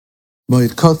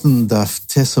Moed Katan Daf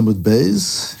Tes Amud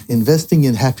Beis, investing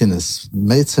in happiness.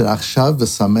 Meitzer Achshav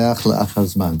v'sameach le'achar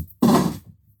zman.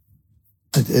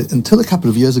 Until a couple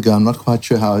of years ago, I'm not quite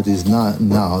sure how it is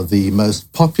now, the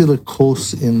most popular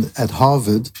course at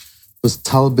Harvard was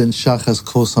Tal Ben-Shachar's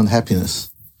course on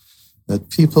happiness. That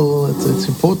people, it's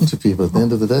important to people. At the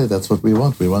end of the day, that's what we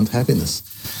want. We want happiness.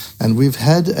 And we've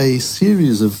had a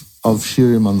series of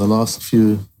shiurim on the last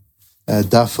few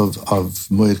daf of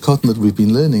Moed Katan that we've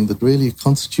been learning that really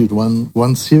constitute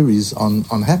one series on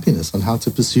happiness, on how to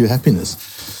pursue happiness.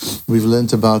 We've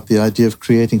learned about the idea of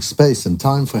creating space and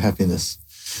time for happiness.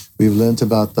 We've learned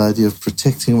about the idea of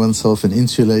protecting oneself and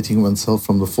insulating oneself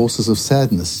from the forces of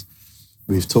sadness.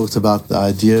 We've talked about the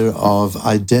idea of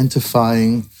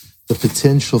identifying the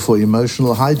potential for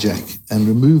emotional hijack and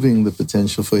removing the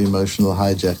potential for emotional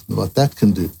hijack and what that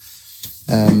can do.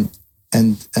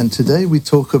 And today we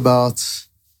talk about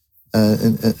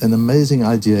an amazing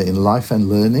idea in life and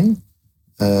learning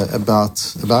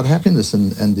about happiness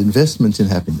and investment in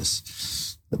happiness.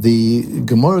 The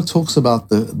Gemara talks about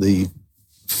the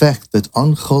fact that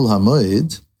on Chol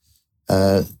HaMoed,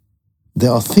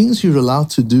 there are things you're allowed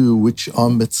to do which are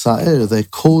metzaer, they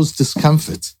cause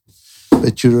discomfort,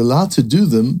 but you're allowed to do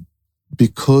them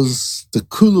because the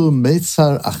kulu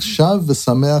meitzar achshav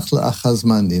v'sameach le'achar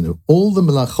zman. All the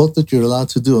melachot that you're allowed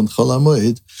to do on Chol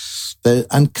HaMoed, they're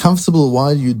uncomfortable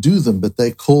while you do them, but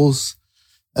they cause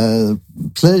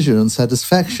pleasure and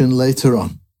satisfaction later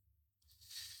on.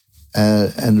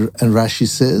 And Rashi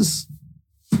says,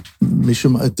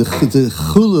 Mishum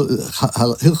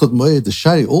Hilchot Moed, the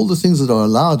Shari, all the things that are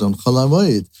allowed on Chol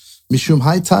HaMoed, Mishum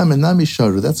Hai Time and Nami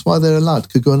Sharu, that's why they're allowed.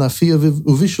 Kagon Afiyah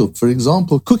Uvishul, for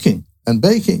example, cooking and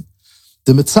baking.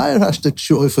 The Metzayer Hashtek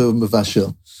Shu'ofer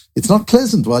Mevashel. It's not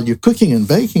pleasant while you're cooking and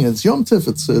baking. It's Yom Tov.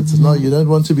 It's not, you don't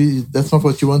want to be, that's not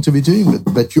what you want to be doing,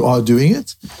 but you are doing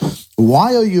it.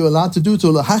 Why are you allowed to do it?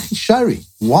 Lahachi Shari.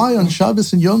 Why on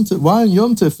Shabbos and Yom Tov? Why on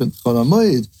Yom Tov and Chol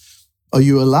HaMoed are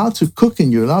you allowed to cook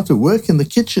and you're allowed to work in the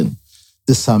kitchen?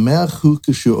 Because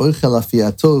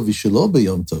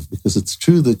it's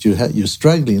true that you're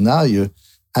struggling now, you're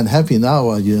unhappy now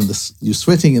while you're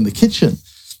sweating in the kitchen.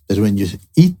 But when you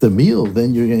eat the meal,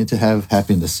 then you're going to have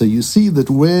happiness. So you see that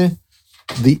where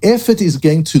the effort is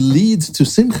going to lead to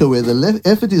simcha, where the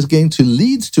effort is going to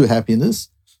lead to happiness,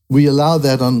 we allow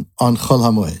that on Chol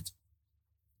HaMoed.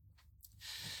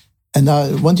 And now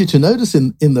I want you to notice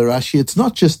in the Rashi, it's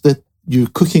not just that you're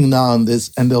cooking now and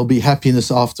there'll be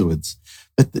happiness afterwards.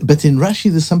 But in Rashi,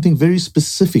 there's something very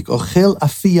specific. Ochel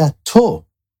afiyato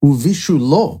uvishu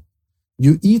lo.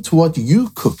 You eat what you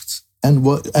cooked and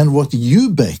what you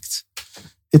baked.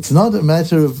 It's not a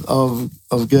matter of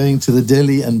going to the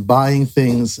deli and buying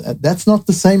things. That's not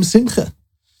the same simcha.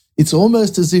 It's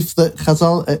almost as if the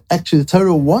Chazal, actually the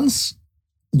Torah wants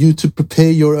you to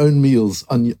prepare your own meals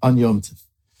on Yom Tov.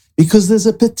 Because there's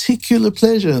a particular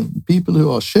pleasure, and people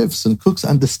who are chefs and cooks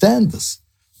understand this.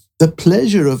 The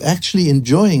pleasure of actually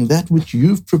enjoying that which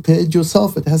you've prepared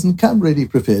yourself. It hasn't come ready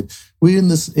prepared. We're in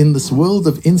this world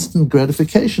of instant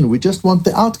gratification. We just want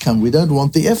the outcome. We don't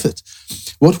want the effort.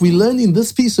 What we learn in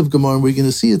this piece of Gemara, and we're going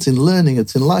to see it's in learning,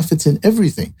 it's in life, it's in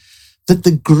everything, that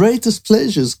the greatest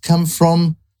pleasures come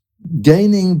from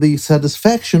gaining the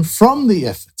satisfaction from the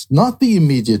effort, not the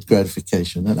immediate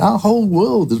gratification. And our whole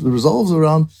world revolves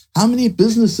around how many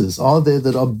businesses are there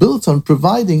that are built on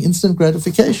providing instant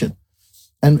gratification.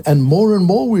 And more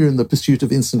we're in the pursuit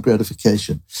of instant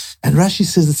gratification. And Rashi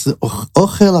says it's the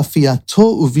ochel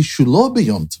afiyato uvishulo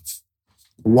b'Yom Tov.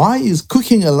 Why is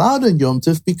cooking allowed on Yom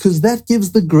Tov? Because that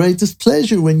gives the greatest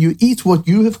pleasure when you eat what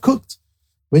you have cooked.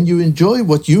 When you enjoy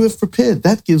what you have prepared,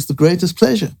 that gives the greatest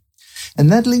pleasure.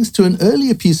 And that links to an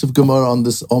earlier piece of Gemara on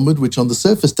this Omud, which on the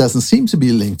surface doesn't seem to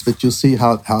be linked, but you'll see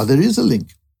how there is a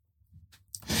link.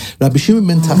 Rabbi Shimon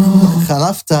ben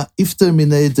Chalafta iftar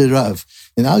minei derav.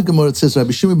 In our Gemara it says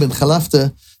Rabbi Shimon ben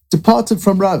Chalafta departed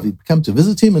from Rav. He'd come to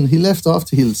visit him and he left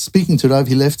after he was speaking to Rav,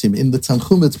 he left him. In the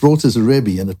Tanchum it's brought as a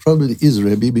Rebbe, and it probably is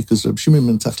Rebbe because Rabbi Shimon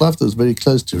ben Chalafta was very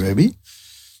close to Rebbe.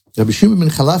 Rabbi Shimon ben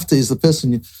Chalafta is the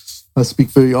person I speak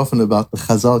very often about the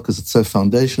Chazal because it's so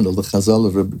foundational. The Chazal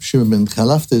of Rabbi Shimon ben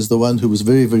Chalafta is the one who was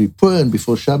very, very poor, and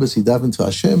before Shabbos he davened to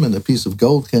Hashem and a piece of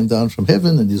gold came down from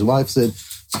heaven, and his wife said,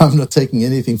 I'm not taking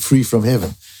anything free from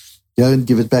heaven. Go and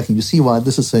give it back. And you see why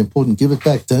this is so important. Give it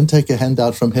back. Don't take a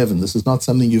handout from heaven. This is not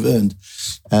something you've earned.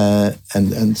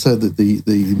 And so the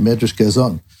Medrash goes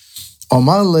on.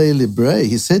 Omar le libre,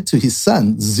 he said to his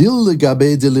son, Zil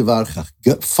legabe de livarcha.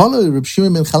 Follow Rabbi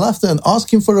Shimon ben Chalafta and ask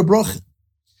him for a bracha.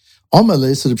 Omar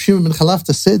le, so Rabbi Shimon ben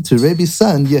Chalafta said to Rebbe's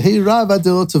son, Yehi rav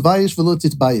adelo tavayish velo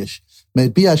titbayish. May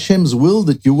it be Hashem's will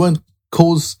that you won't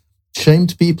cause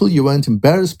shamed people, you won't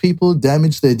embarrass people,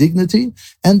 damage their dignity,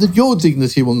 and that your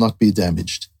dignity will not be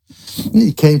damaged. And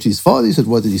he came to his father, he said,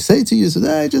 what did he say to you? He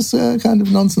said, just kind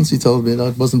of nonsense he told me.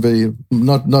 It wasn't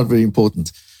not very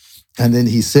important. And then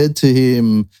he said to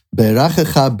him, don't take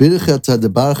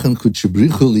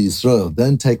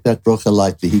that bracha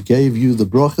lightly. He gave you the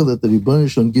bracha that the Rebbeinu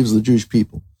Shalom gives the Jewish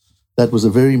people. That was a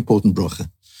very important bracha.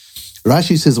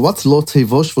 Rashi says, what's lo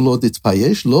tevosh v'lo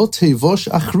titpayesh? Lo tevosh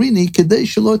achrini kedei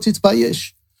shelo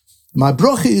titpayesh. My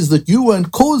bracha is that you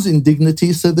won't cause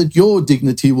indignity so that your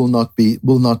dignity will not be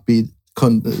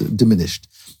diminished.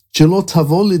 Shelo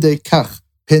tavo lidei kach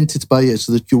pen titpayesh,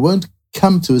 so that you won't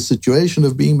come to a situation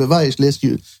of being mevayesh lest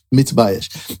you mitbayesh.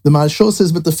 The Maharshal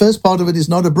says, but the first part of it is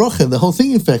not a bracha. The whole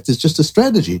thing, in fact, is just a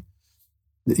strategy.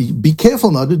 Be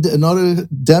careful not to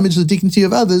damage the dignity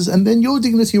of others, and then your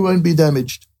dignity won't be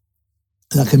damaged.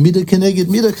 Like a midah keneged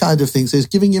midah kind of thing. So he's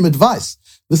giving him advice.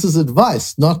 This is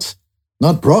advice, not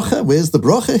bracha. Where's the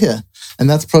bracha here? And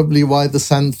that's probably why the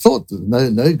son thought,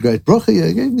 no great bracha here.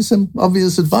 He gave me some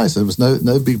obvious advice. There was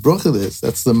no big bracha there.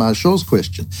 That's the Maharshal's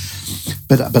question.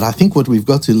 But I think what we've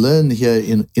got to learn here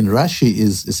in Rashi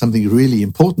is something really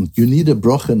important. You need a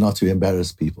bracha not to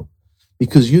embarrass people,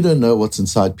 because you don't know what's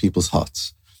inside people's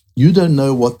hearts. You don't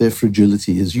know what their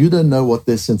fragility is. You don't know what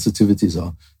their sensitivities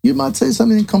are. You might say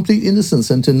something in complete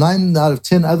innocence, and to 9 out of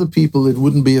 10 other people, it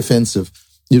wouldn't be offensive.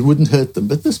 It wouldn't hurt them.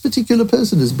 But this particular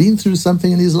person has been through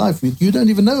something in his life you don't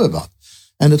even know about,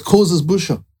 and it causes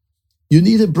busha. You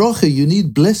need a bracha, you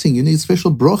need blessing, you need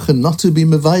special bracha not to be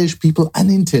mevayesh people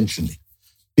unintentionally.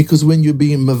 Because when you're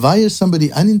being mevayesh somebody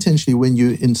unintentionally, when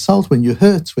you insult, when you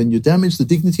hurt, when you damage the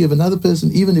dignity of another person,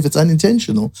 even if it's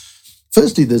unintentional,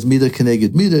 firstly, there's midah keneged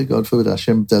midah. God forbid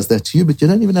Hashem does that to you, but you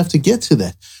don't even have to get to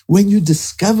that. When you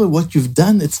discover what you've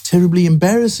done, it's terribly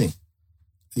embarrassing.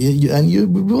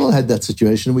 We've all had that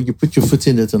situation where you put your foot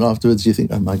in it and afterwards you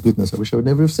think, oh my goodness, I wish I would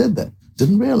never have said that.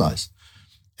 Didn't realize.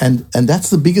 And that's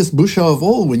the biggest busha of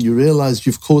all, when you realize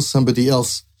you've caused somebody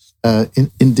else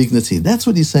indignity. That's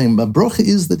what he's saying. But bracha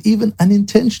is that even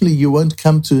unintentionally you won't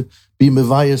come to be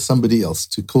mevayah somebody else,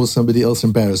 to cause somebody else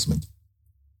embarrassment.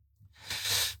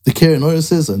 The Keren Orah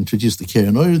says, I introduced the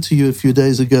Keren Orah to you a few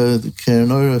days ago. The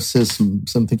Keren Orah says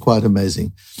something quite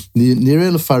amazing.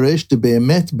 Nireh lefaresh de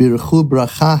be'emet birchu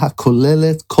bracha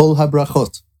hakolelet kol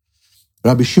habrachot.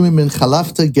 Rabbi Shimon ben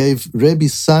Chalafta gave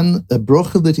Rebbe's son a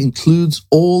bracha that includes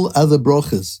all other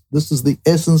brachas. This is the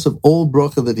essence of all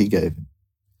bracha that he gave him.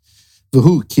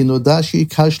 V'hu ki nodashi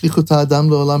kashlichut ha'adam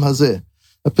le'olam hazeh.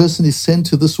 A person is sent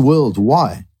to this world.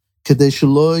 Why? Kedei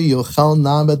shelo yochal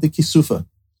na'am ad kisufa.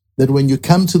 That when you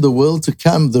come to the world to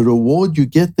come, the reward you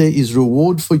get there is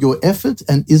reward for your effort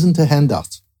and isn't a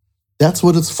handout. That's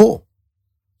what it's for.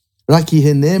 When you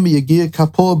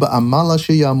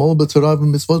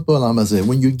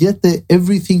get there,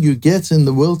 everything you get in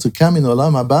the world to come in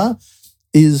Olam Haba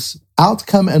is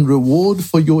outcome and reward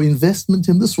for your investment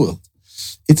in this world.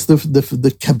 It's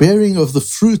the bearing of the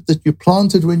fruit that you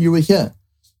planted when you were here.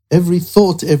 Every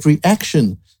thought, every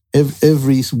action,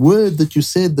 every word that you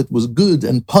said that was good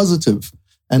and positive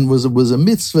and was a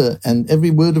mitzvah, and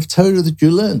every word of Torah that you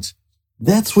learned,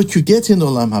 that's what you get in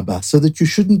Olam Haba, so that you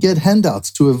shouldn't get handouts,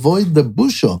 to avoid the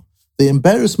busha, the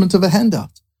embarrassment of a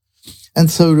handout. And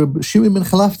so Rabbi Shimon ben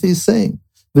Chalafta is saying,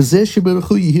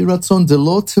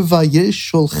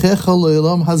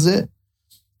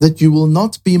 that you will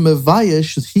not be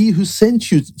mevayesh he who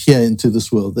sent you here into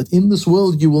this world, that in this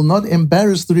world you will not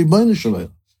embarrass the Rebbeinu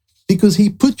Shalom, because he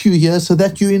put you here so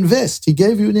that you invest. He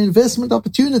gave you an investment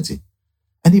opportunity,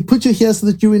 and he put you here so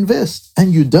that you invest,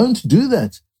 and you don't do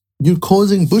that. You're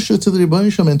causing busha to the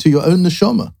Rebbeinu Shalom and to your own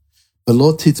neshama. And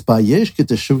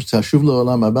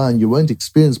you won't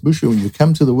experience busha when you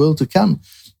come to the world to come.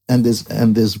 And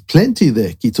there's plenty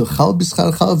there. Because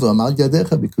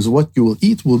what you will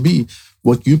eat will be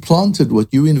what you planted,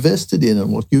 what you invested in,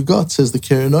 and what you got, says the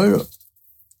Keren Orah.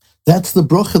 That's the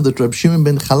bracha that Rabbi Shimon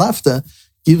ben Chalafta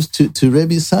gives to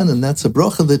Rebbe's son, and that's a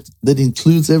bracha that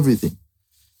includes everything.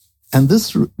 And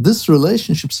this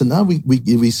relationship, so now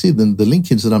we see the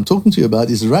linkage that I'm talking to you about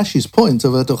is Rashi's point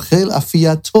of ochel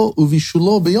afiyato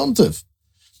uvishulo b'Yom Tov.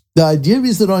 The idea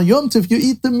is that on Yom Tov you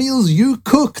eat the meals you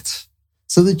cooked,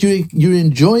 so that you're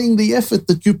enjoying the effort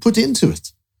that you put into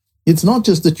it. It's not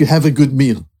just that you have a good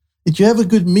meal. That you have a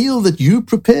good meal that you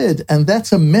prepared, and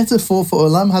that's a metaphor for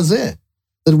Olam Hazeh.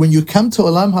 That when you come to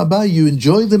Olam Haba, you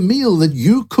enjoy the meal that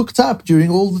you cooked up during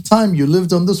all the time you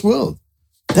lived on this world.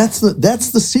 That's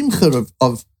the simcha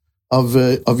of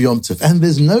Yom Tov. And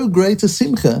there's no greater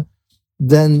simcha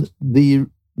than the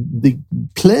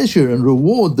pleasure and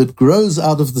reward that grows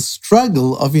out of the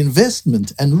struggle of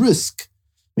investment and risk.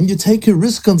 when you take a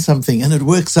risk on something and it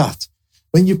works out,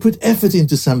 when you put effort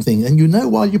into something and you know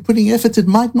while you're putting effort, it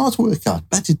might not work out,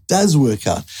 but it does work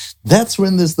out. That's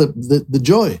when there's the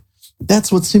joy.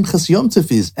 That's what Simchas Yom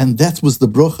Tov is. And that was the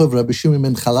bracha of Rabbi Shimon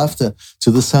ben Chalafta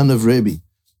to the son of Rebbe.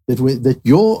 That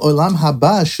your Olam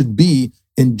Haba should be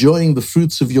enjoying the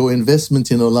fruits of your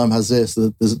investment in Olam Hazeh, so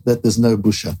that there's no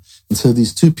busha. And so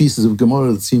these two pieces of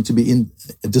Gemara that seem to be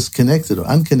disconnected or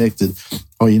unconnected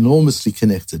are enormously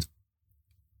connected.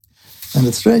 And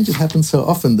it's strange, it happens so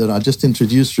often that I just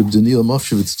introduced Reb Daniel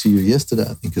Moshavitz to you yesterday,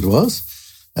 I think it was,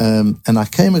 and I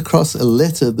came across a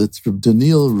letter that Reb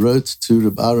Daniel wrote to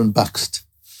Reb Aaron Bakst.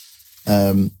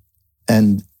 And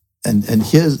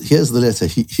here's the letter.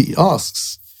 He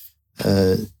asks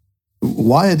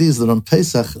why it is that on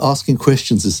Pesach asking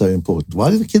questions is so important. Why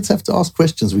do the kids have to ask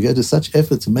questions? We go to such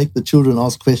effort to make the children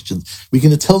ask questions. We're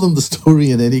going to tell them the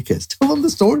story in any case. Tell them the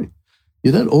story.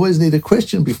 You don't always need a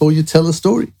question before you tell a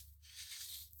story.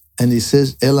 And he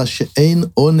says, Ela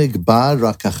she'ein oneg ba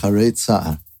rak acharei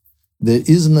tza'ar. There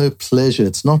is no pleasure,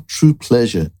 it's not true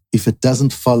pleasure if it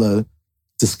doesn't follow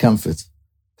discomfort,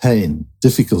 pain,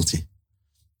 difficulty.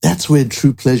 That's where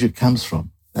true pleasure comes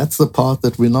from. That's the part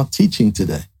that we're not teaching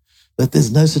today, that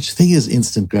there's no such thing as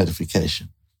instant gratification.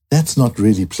 That's not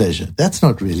really pleasure. That's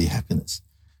not really happiness.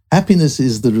 Happiness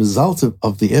is the result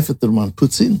of the effort that one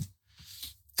puts in.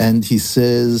 And he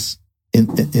says,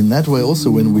 in that way also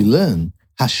when we learn,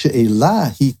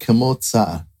 Hashe'elah hi kamot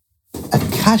tza'ar. A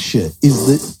kasha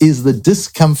is the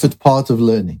discomfort part of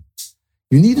learning.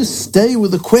 You need to stay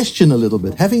with the question a little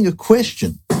bit, having a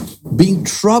question, being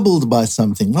troubled by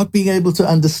something, not being able to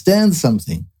understand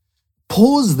something.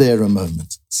 Pause there a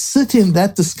moment. Sit in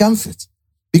that discomfort,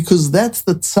 because that's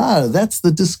the tsar, that's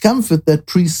the discomfort that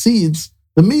precedes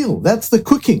the meal. That's the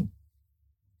cooking.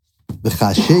 And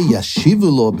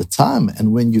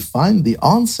when you find the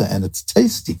answer and it's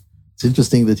tasty, it's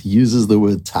interesting that he uses the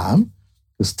word tam,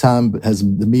 because tam has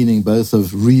the meaning both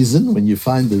of reason, when you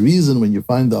find the reason, when you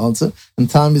find the answer, and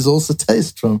tam is also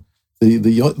taste from the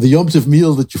Yom Tov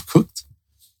meal that you've cooked.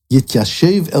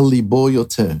 Yityashev el libo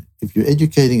yoter. If you're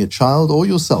educating a child or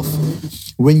yourself,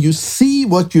 when you see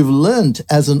what you've learned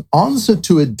as an answer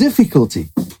to a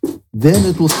difficulty, then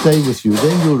it will stay with you.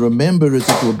 Then you'll remember it.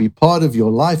 It will be part of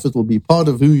your life. It will be part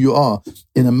of who you are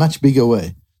in a much bigger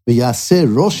way. V'yaseh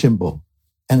roshem bo.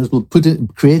 And it will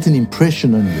create an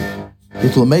impression on you.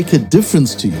 It will make a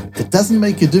difference to you. It doesn't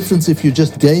make a difference if you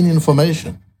just gain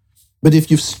information. But if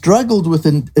you've struggled with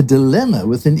a dilemma,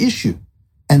 with an issue,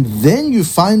 and then you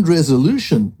find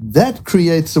resolution, that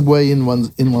creates a way in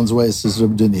one's way, says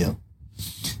Reb Daniel.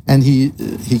 And he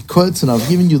quotes, and I've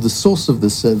given you the source of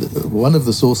this, one of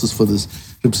the sources for this.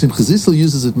 Reb Simcha Zissel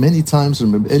uses it many times,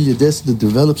 and Reb Elia Dessler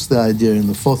develops the idea in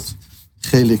the fourth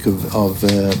chelik of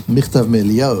Michtav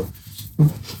Me'Eliyahu,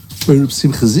 where Reb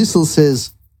Simcha Zissel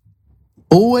says,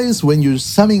 always when you're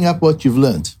summing up what you've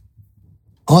learned,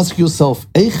 ask yourself,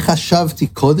 Eich chashavti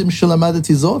kodem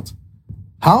shelamadeti zot?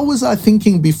 How was I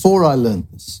thinking before I learned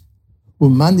this?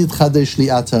 Uman nitchadesh li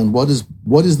ata, and what is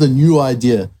the new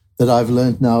idea that I've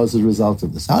learned now as a result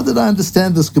of this? How did I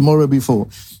understand this Gemara before?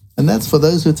 And that's for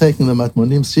those who are taking the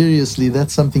Matmonim seriously.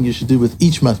 That's something you should do with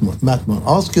each Matmon.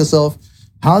 Ask yourself,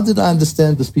 how did I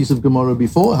understand this piece of Gemara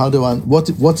before?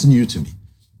 What's new to me?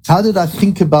 How did I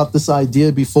think about this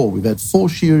idea before? We've had 4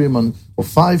 shiurim or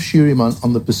 5 shiurim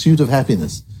on the pursuit of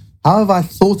happiness. How have I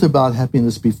thought about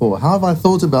happiness before? How have I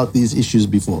thought about these issues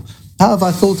before? How have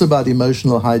I thought about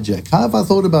emotional hijack? How have I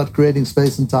thought about creating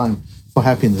space and time for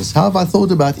happiness? How have I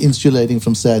thought about insulating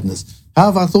from sadness? How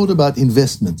have I thought about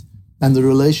investment and the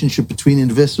relationship between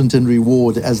investment and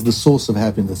reward as the source of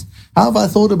happiness? How have I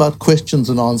thought about questions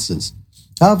and answers?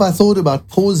 How have I thought about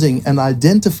pausing and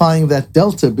identifying that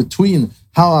delta between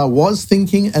how I was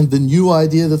thinking and the new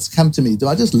idea that's come to me? Do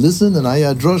I just listen and I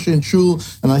hear a drosha in shul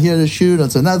and I hear a shir and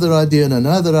it's another idea and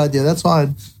another idea? That's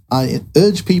why I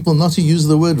urge people not to use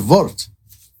the word vort,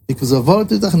 because a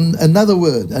vort is another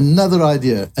word, another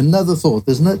idea, another thought.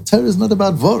 Torah is not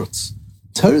about vorts.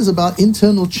 Torah is about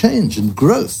internal change and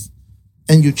growth.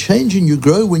 And you change and you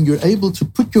grow when you're able to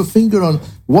put your finger on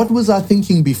what was I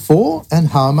thinking before and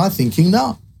how am I thinking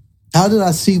now? How did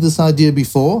I see this idea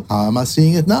before? How am I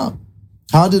seeing it now?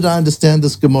 How did I understand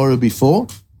this Gemara before?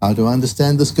 How do I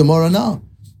understand this Gemara now?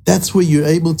 That's where you're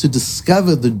able to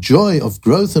discover the joy of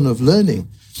growth and of learning.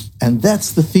 And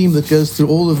that's the theme that goes through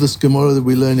all of this Gemara that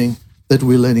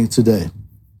we're learning today.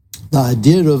 The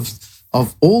idea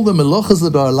of all the melachas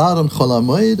that are allowed on Chol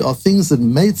HaMoed are things that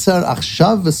meitzar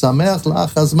achshav v'sameach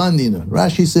la'achaz maninu.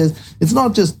 Rashi says, it's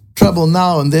not just trouble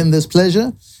now and then there's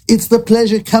pleasure. It's the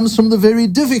pleasure comes from the very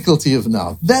difficulty of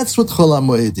now. That's what Chol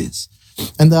HaMoed is.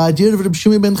 And the idea of Reb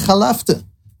Shimi ben Chalafta,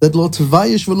 that lo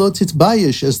tvayish v'lo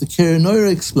titbayish, as the Keren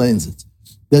Orah explains it,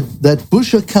 that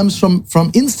busha comes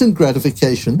from instant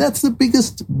gratification. That's the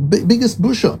biggest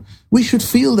busha. We should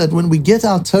feel that when we get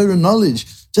our Torah knowledge,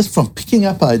 just from picking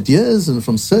up ideas and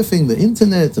from surfing the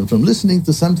internet and from listening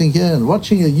to something here and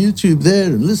watching a YouTube there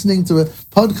and listening to a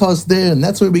podcast there, and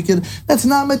that's where we get, that's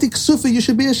na'amatik sufa. You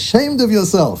should be ashamed of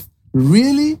yourself.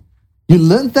 Really? You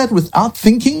learned that without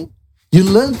thinking? You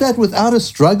learned that without a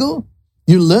struggle?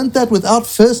 You learned that without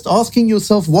first asking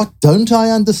yourself, what don't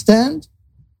I understand?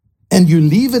 And you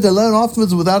leave it alone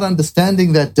afterwards without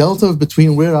understanding that delta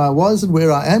between where I was and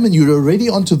where I am, and you're already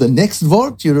onto the next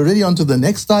vort, you're already onto the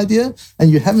next idea,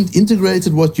 and you haven't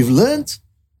integrated what you've learned.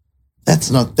 That's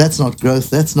not growth,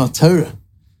 that's not Torah.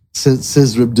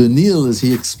 Says Reb Daniel as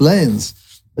he explains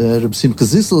Reb Simcha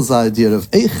Zissel's idea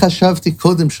of Eich chashavti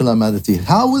kodem shelamadati.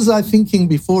 How was I thinking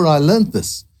before I learned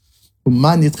this? And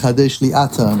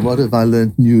what have I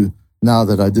learned new now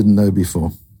that I didn't know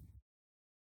before?